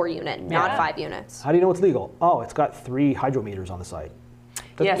unit. 4-unit, not Yeah. 5 units. How do you know it's legal? Oh, it's got 3 hydrometers on the side.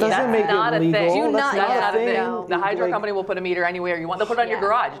 That Yes, doesn't that's make not it a legal. thing. Do That's not- not yeah, a thing. no. The hydro Like, company will put a meter anywhere you want. They'll put it on your Yeah.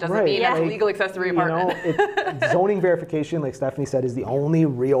 garage. Doesn't Right, mean it's a like, legal accessory apartment. Zoning verification, like Stephanie said, is the only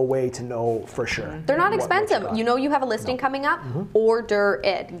real way to know for sure. They're not what you expensive. got. You know you have a listing coming up, order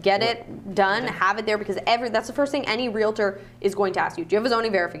it. Get it done, have it there, because that's the first thing any realtor is going to ask you. Do you have a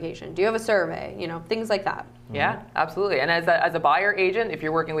zoning verification? Do you have a survey? Things like that. Yeah, absolutely. And as a buyer agent, if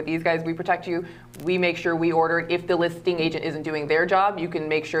you're working with these guys, we protect you. We make sure we order it. If the listing agent isn't doing their job, you can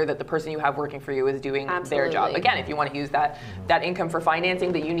make sure that the person you have working for you is doing their job. Absolutely. Again, if you want to use that income for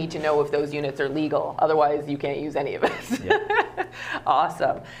financing, that you need to know if those units are legal. Otherwise, you can't use any of it.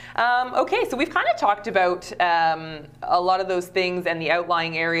 Awesome. Okay, so we've kind of talked about a lot of those things and the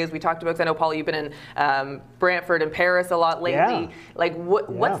outlying areas. We talked about, 'cause I know, Paul, you've been in Brantford and Paris a lot lately. Yeah. Like,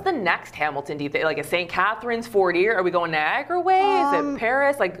 what's the next Hamilton, do you think? Like a St. Catharines, Fort Erie? Are we going Niagara way? Is it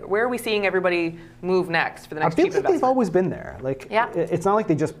Paris? Like, where are we seeing everybody move next for the I next feel cheap like they've investment? always been there. Like, Yeah. it's not like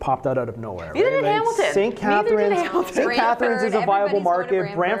they just popped out of nowhere. Neither right? did Like, Hamilton. St. Neither did Catharines. Hamilton. St. Catharines is a Brantford, viable everybody's going to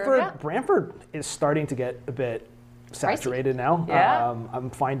market. Brantford. Brantford is starting to get a bit saturated now. Yeah. I'm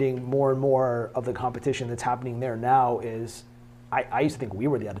finding more and more of the competition that's happening there now is. I used to think we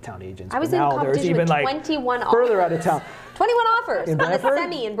were the out-of-town agents. I was but in now there's competition even with like 21 further offers. out of town. 21 offers In on a Brantford?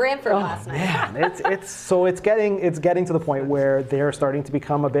 semi in Brantford last night. Man, it's getting to the point where they're starting to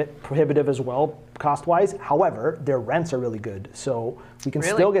become a bit prohibitive as well, cost-wise. However, their rents are really good, so we can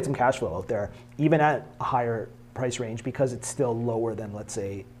Really? still get some cash flow out there, even at a higher price range, because it's still lower than, let's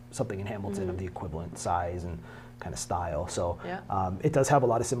say, something in Hamilton of the equivalent size and kind of style. So Yeah. it does have a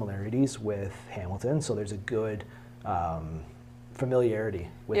lot of similarities with Hamilton. So there's a good familiarity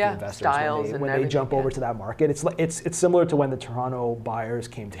with the investors styles and when they everything, jump over to that market. It's similar to when the Toronto buyers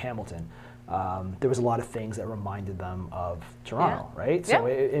came to Hamilton. There was a lot of things that reminded them of Toronto, right? So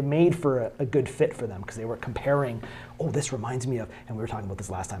it made for a good fit for them because they were comparing, oh, this reminds me of, and we were talking about this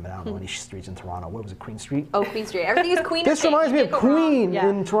last time, but I don't know any streets in Toronto. What was it, Queen Street? Oh, Queen Street. Everything is Queen. This reminds me of Queen Yeah.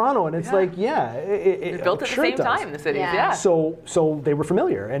 in Toronto, and it's like, It built at sure the it same does. time, the cities, Yeah. yeah. So they were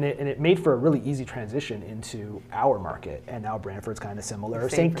familiar, and it made for a really easy transition into our market. And now Brantford's kind of similar. Same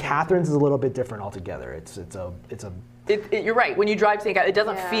St. for Catharines is a little bit different altogether. It's a You're right. When you drive to St. Catharines, it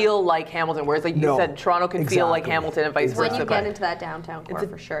doesn't Yeah. feel like Hamilton, whereas like you No, said, Toronto can feel like exactly. Hamilton and vice When versa. you but get into that downtown core,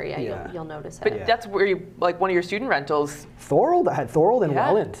 for sure, Yeah. you'll notice it. but that's where you, like one of your student rentals. Thorold. I had Thorold and Yeah.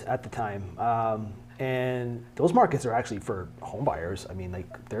 Welland at the time. And those markets are actually for home buyers. I mean,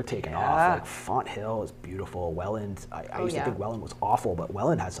 like they're taking off. Yeah. Like Font Hill is beautiful. Welland, I used to yeah. think Welland was awful, but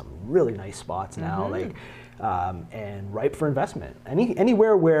Welland has some really nice spots now. Like, and ripe for investment.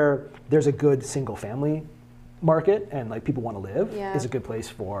 Anywhere where there's a good single family market and like people want to live Yeah. is a good place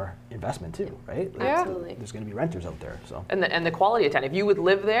for investment too, right? Like, Absolutely. There's going to be renters out there, so. And the quality of tenant. If you would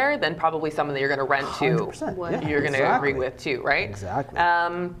live there, then probably someone that you're going to rent to, 100%. What? Yeah, you're going to exactly. agree with too, right? Exactly.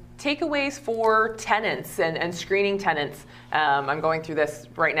 Takeaways for tenants and screening tenants. I'm going through this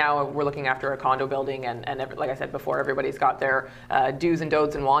right now. We're looking after a condo building, and like I said before, everybody's got their do's and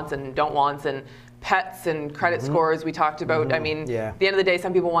don'ts and wants and don't wants and pets and credit scores we talked about. I mean, Yeah. at the end of the day,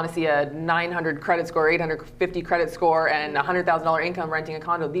 some people want to see a 900 credit score, 850 credit score, and $100,000 income renting a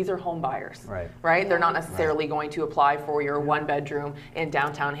condo. These are home buyers, Right. They're not necessarily going to apply for your one bedroom in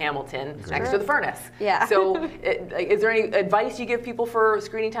downtown Hamilton next to the furnace. Yeah. So, is there any advice you give people for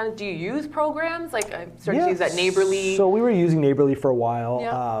screening tenants? Do you use programs? Like, I'm starting to use that Neighborly. So we were using Neighborly for a while.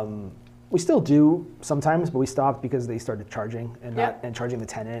 Yeah. We still do sometimes, but we stopped because they started charging and Yeah. and charging the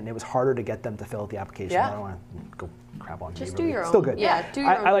tenant, and it was harder to get them to fill out the application. Yeah. I don't want to go crap on Just Neighborly. do your Still own. good. Yeah, do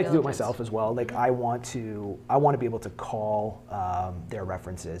your own I like to do it diligence. myself as well. Like I want to be able to call their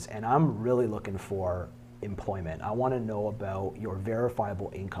references, and I'm really looking for employment. I want to know about your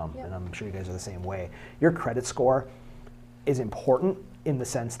verifiable income, and I'm sure you guys are the same way. Your credit score is important in the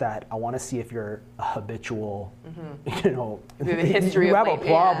sense that I want to see if you're a habitual, The history you of have a late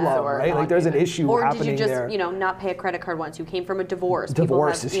problem, payments or right? Like there's an issue Or happening did you just, there. not pay a credit card once? You came from a divorce. People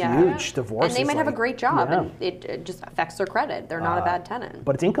Divorce have- is yeah. huge. Divorce And they is might have a like- great job, yeah. and it just affects their credit. They're not a bad tenant.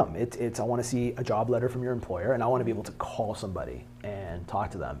 But it's income. It's I want to see a job letter from your employer, and I want to be able to call somebody and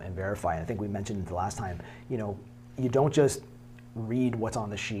talk to them and verify. And I think we mentioned the last time, you don't just read what's on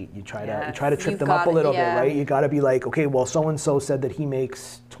the sheet. You try Yes. to trip You've them up a gotta- little yeah. bit, right? You got to be like, okay, well, so and so said that he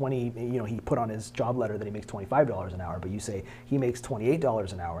makes 20. He put on his job letter that he makes $25 an hour, but you say he makes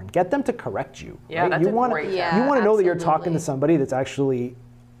 $28 an hour, and get them to correct you. Yeah, right? that's you a wanna, great You Yeah, want to know that you're talking absolutely. to somebody that's actually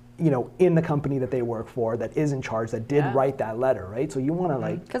in the company that they work for, that is in charge, that did Yeah. write that letter, right? So you want to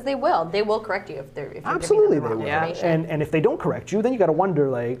like. Because they will correct you if you're Absolutely, giving they them the will. wrong Yeah. information. And if they don't correct you, then you got to wonder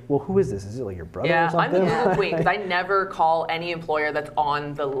like, well, who is this? Is it like your brother or Yeah, I'm the something? Google queen because I never call any employer that's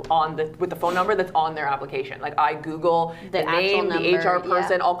on the with the phone number that's on their application. Like I Google the actual name, the number, HR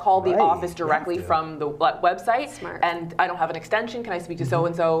person. yeah. I'll call the Right, office you directly have to. from the website. Smart. And I don't have an extension. Can I speak to Mm-hmm. so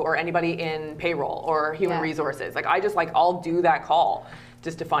and so or anybody in payroll or human Yeah. resources? Like I'll do that call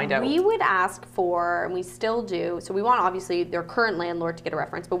just to find out. We would ask for, and we still do, so we want obviously their current landlord to get a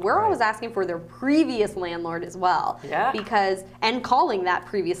reference, but we're always asking for their previous landlord as well. Yeah. Because, and calling that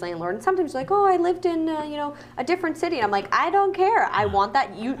previous landlord, and sometimes like, oh, I lived in, a different city. And I'm like, I don't care. I want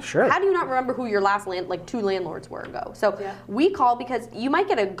that. Sure. How do you not remember who your last two landlords were ago? So we call because you might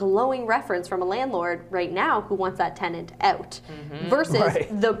get a glowing reference from a landlord right now who wants that tenant out versus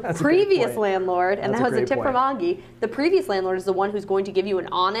Right. the That's a great previous point. landlord, and That's that a was a great tip point. from Augie. The previous landlord is the one who's going to give you an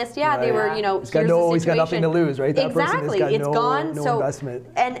honest, they Right. were, He's here's got the he's got nothing situation. to lose, right? That person has Exactly, got it's gone. no So, investment.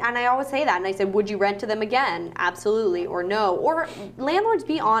 and I always say that, and I said, would you rent to them again? Absolutely, or no. Or landlords,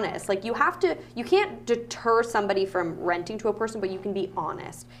 be honest. Like you can't deter somebody from renting to a person, but you can be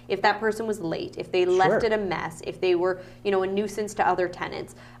honest. If that person was late, if they left it a mess, if they were, a nuisance to other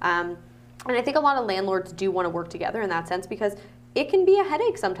tenants. And I think a lot of landlords do want to work together in that sense because it can be a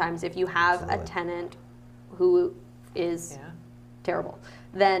headache sometimes if you have Absolutely. a tenant who is Yeah. terrible.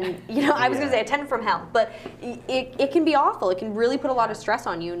 Then, I was going to say a tenant from hell, but it can be awful. It can really put a lot of stress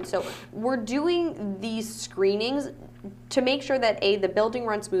on you. And so we're doing these screenings to make sure that the building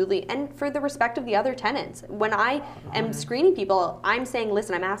runs smoothly and for the respect of the other tenants. When I am screening people, I'm saying,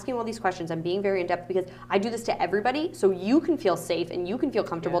 listen, I'm asking all these questions. I'm being very in-depth because I do this to everybody so you can feel safe and you can feel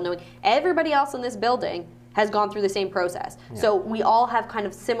comfortable knowing everybody else in this building has gone through the same process. So we all have kind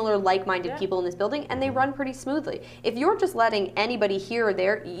of similar like-minded people in this building, and they run pretty smoothly. If you're just letting anybody here or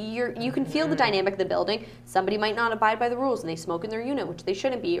there, you can feel the dynamic of the building. Somebody might not abide by the rules and they smoke in their unit, which they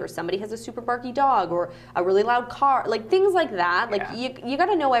shouldn't be, or somebody has a super barky dog or a really loud car, like things like that. Like you got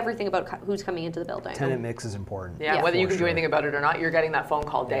to know everything about who's coming into the building. Tenant mix is important. Yeah, whether you can do anything about it or not, you're getting that phone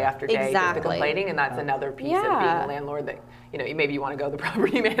call day after day with the complaining, and that's another piece of being a landlord that, you know, maybe you want to go the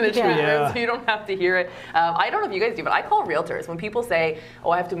property management room so you don't have to hear it. I don't know if you guys do, but I call realtors when people say,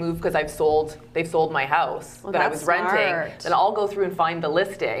 "Oh, I have to move because they've sold my house that I was renting." Then I'll go through and find the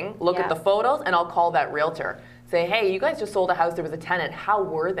listing, look at the photos, and I'll call that realtor. Say, hey, you guys just sold a house, there was a tenant. How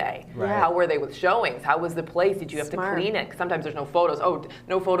were they? How were they with showings? How was the place? Did you have to clean it? 'Cause sometimes there's no photos. Oh,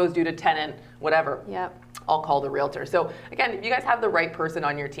 no photos due to tenant, whatever. I'll call the realtor. So again, if you guys have the right person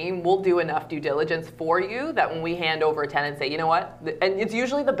on your team, we'll do enough due diligence for you that when we hand over a tenant, say, you know what? And it's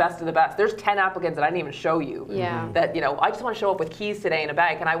usually the best of the best. There's 10 applicants that I didn't even show you. That, you know, I just want to show up with keys today in a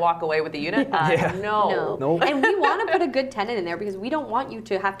bag. Can I walk away with the unit? No. And we want to put a good tenant in there because we don't want you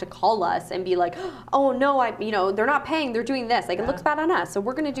to have to call us and be like, oh no, they're not paying, they're doing this. Like it looks bad on us. So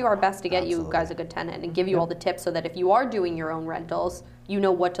we're going to do our best to get you guys a good tenant and give you all the tips so that if you are doing your own rentals, you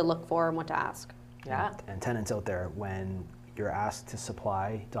know what to look for and what to ask. And tenants out there, when you're asked to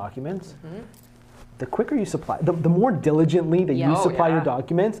supply documents, the quicker you supply, the more diligently that you supply your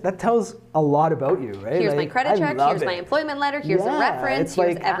documents, that tells a lot about you, right? Here's my credit check, here's my employment letter, here's a reference,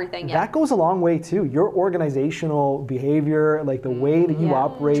 here's everything. That goes a long way too. Your organizational behavior, like the way that you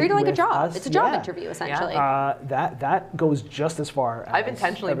operate. Treat it like a job. Us, it's a job interview, essentially. That goes just as far. I've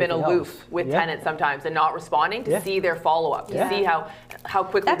intentionally been aloof with tenants sometimes and not responding to see their follow-up, to see how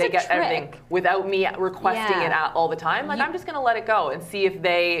quickly they get everything without me requesting it all the time. Like I'm just going to let it go and see if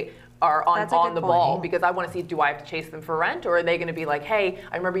they are on the ball, because I want to see, do I have to chase them for rent, or are they going to be like, hey,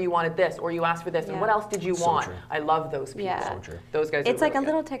 I remember you wanted this, or you asked for this, and what else did you want? True. I love those people. So true. Those guys. It's are like really a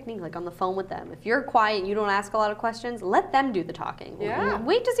little technique, like on the phone with them. If you're quiet and you don't ask a lot of questions, let them do the talking.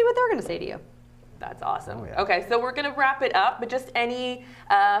 Wait to see what they're going to say to you. That's awesome. Okay, so we're going to wrap it up, but just any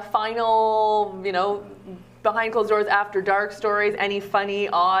final, behind closed doors, after dark stories, any funny,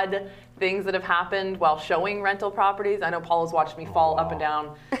 odd things that have happened while showing rental properties. I know Paul has watched me fall up and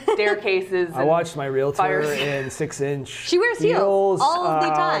down staircases. I watched my realtor in 6-inch She wears heels all of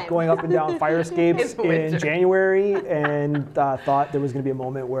the time. Going up and down fire escapes in January, and thought there was going to be a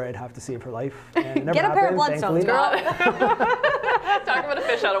moment where I'd have to save her life. And it never Get a happened, pair of Bloodstones, girl. Talk about a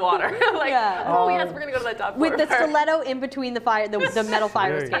fish out of water. Yes, we're going to go to that top floor. With the stiletto in between the metal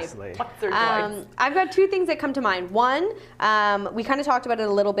fire escape. I've got two things that come to mind. One, we kind of talked about it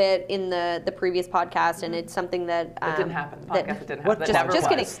a little bit in the previous podcast, and it's something that it didn't happen. The podcast didn't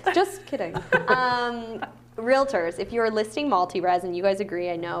happen. Just kidding. Realtors, if you're listing multi-res, and you guys agree,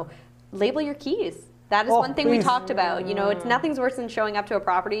 I know, label your keys. That is one thing we talked about. It's nothing's worse than showing up to a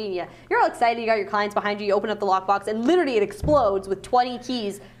property. You're all excited. You got your clients behind you. You open up the lockbox, and literally it explodes with 20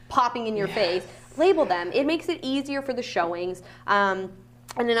 keys popping in your face. Label them. It makes it easier for the showings. And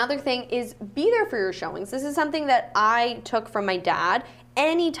another thing is be there for your showings. This is something that I took from my dad.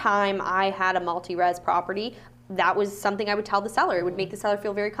 Anytime I had a multi-res property, that was something I would tell the seller. It would make the seller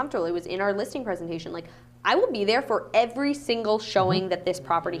feel very comfortable. It was in our listing presentation. Like, I will be there for every single showing that this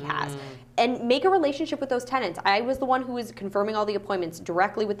property has. And make a relationship with those tenants. I was the one who was confirming all the appointments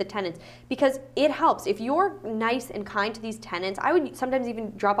directly with the tenants, because it helps. If you're nice and kind to these tenants, I would sometimes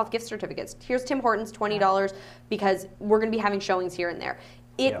even drop off gift certificates. Here's Tim Hortons, $20, because we're going to be having showings here and there.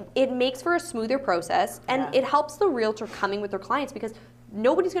 It makes for a smoother process, and it helps the realtor coming with their clients, because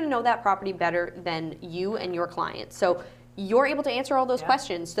nobody's going to know that property better than you and your client. So you're able to answer all those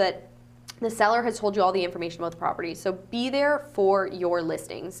questions so that the seller has told you all the information about the property. So be there for your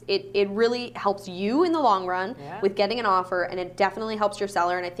listings. It really helps you in the long run with getting an offer, and it definitely helps your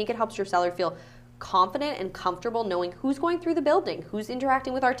seller. And I think it helps your seller feel confident and comfortable knowing who's going through the building, who's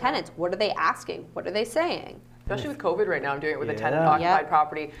interacting with our tenants, what are they asking, what are they saying. Especially with COVID right now, I'm doing it with a tenant-occupied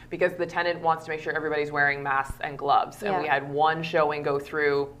property, because the tenant wants to make sure everybody's wearing masks and gloves. And we had one showing go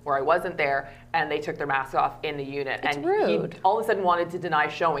through where I wasn't there, and they took their masks off in the unit. It's and rude. He all of a sudden wanted to deny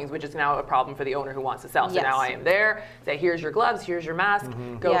showings, which is now a problem for the owner who wants to sell. So now I am there, say, here's your gloves, here's your mask,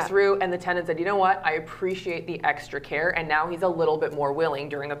 go through. And the tenant said, you know what, I appreciate the extra care. And now he's a little bit more willing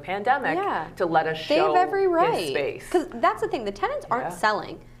during a pandemic to let us show his space. Because that's the thing, the tenants aren't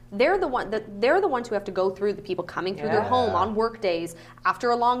selling. They're the ones who have to go through the people coming through their home on work days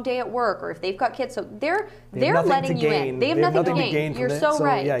after a long day at work, or if they've got kids. So they're letting you in. They have nothing to gain. You're so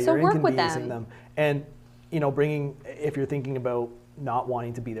right. Yeah, so you're work with them. And bringing, if you're thinking about not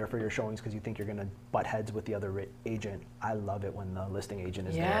wanting to be there for your showings because you think you're going to butt heads with the other agent. I love it when the listing agent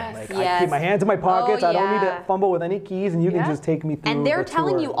is there. Like, I keep my hands in my pockets. I don't need to fumble with any keys, and you can just take me through. And they're the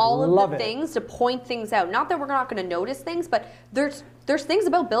telling tour. you all of the things to point things out. Not that we're not going to notice things, but there's things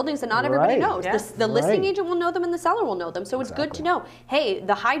about buildings that not everybody knows. The listing agent will know them and the seller will know them. So it's good to know, hey,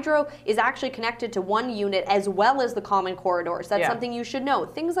 the hydro is actually connected to one unit as well as the common corridors. That's something you should know.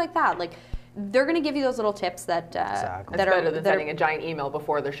 Things like that. Like, they're going to give you those little tips that that are better than sending a giant email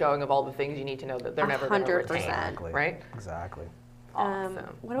before they're showing of all the things you need to know that they're never going to retain. Right? Exactly.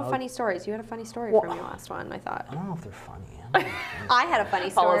 Awesome. What about funny stories? You had a funny story from your last one, I thought. I don't know if they're funny. I had a funny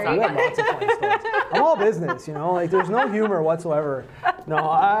story. You had lots of funny stories. I'm all business, you know, like there's no humor whatsoever.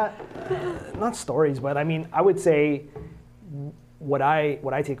 No, not stories, but I mean, I would say what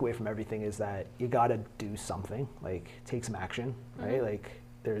I take away from everything is that you got to do something, like take some action, right? Like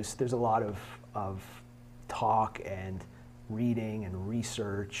there's a lot of talk and reading and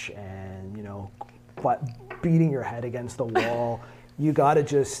research and, you know, but beating your head against the wall. You gotta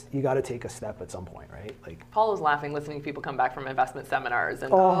take a step at some point, right? Like Paul was laughing listening to people come back from investment seminars,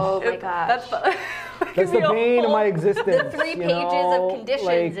 and oh my gosh, that's the bane of my existence. The 3 pages of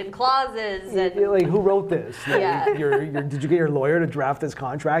conditions and clauses, and like who wrote this? Like, did you get your lawyer to draft this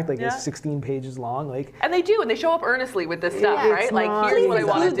contract? Like it's 16 pages long. Like, and they do, and they show up earnestly with this stuff, right? Like, here's what I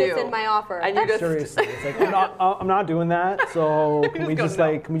want to do. This in my offer. And you just seriously, it's like I'm not doing that. So can we just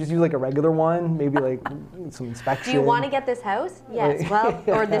use like a regular one? Maybe like some inspection. Do you want to get this house? Yes. Well,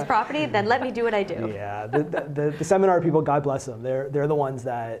 or this property? Then let me do what I do. Yeah. The seminar people, God bless them. They're the ones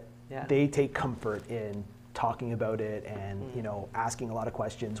that they take comfort in talking about it and you know, asking a lot of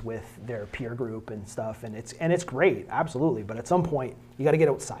questions with their peer group and stuff, and it's great, absolutely. But at some point, you got to get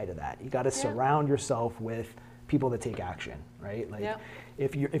outside of that. You got to surround yourself with people that take action, right? Like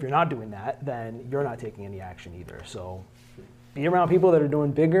if you're not doing that, then you're not taking any action either. So be around people that are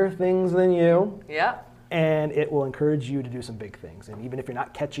doing bigger things than you. Yeah. And it will encourage you to do some big things. And even if you're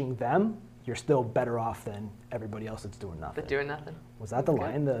not catching them, you're still better off than everybody else that's doing nothing. Was that the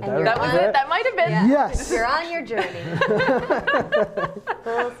line? That was it. That might have been. Yeah. Yes. You're on your journey.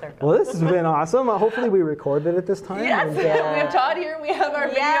 Full circle. Well, this has been awesome. Hopefully we recorded it this time. Yes. And, we have Todd here. We have our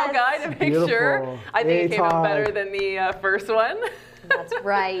video guy to make sure. I think it came out better than the first one. That's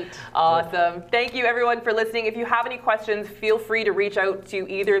right. Awesome. Thank you, everyone, for listening. If you have any questions, feel free to reach out to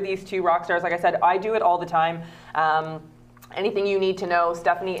either of these 2 rock stars. Like I said, I do it all the time. Anything you need to know,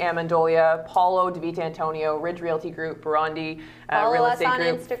 Stephanie Amendolia, Paulo DeVita Antonio, Ridge Realty Group, Burundi Real Estate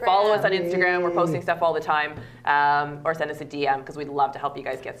Group. Instagram. Follow us on Instagram. We're posting stuff all the time. Or send us a DM because we'd love to help you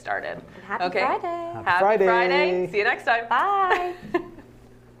guys get started. And happy Friday. Happy Friday. See you next time. Bye.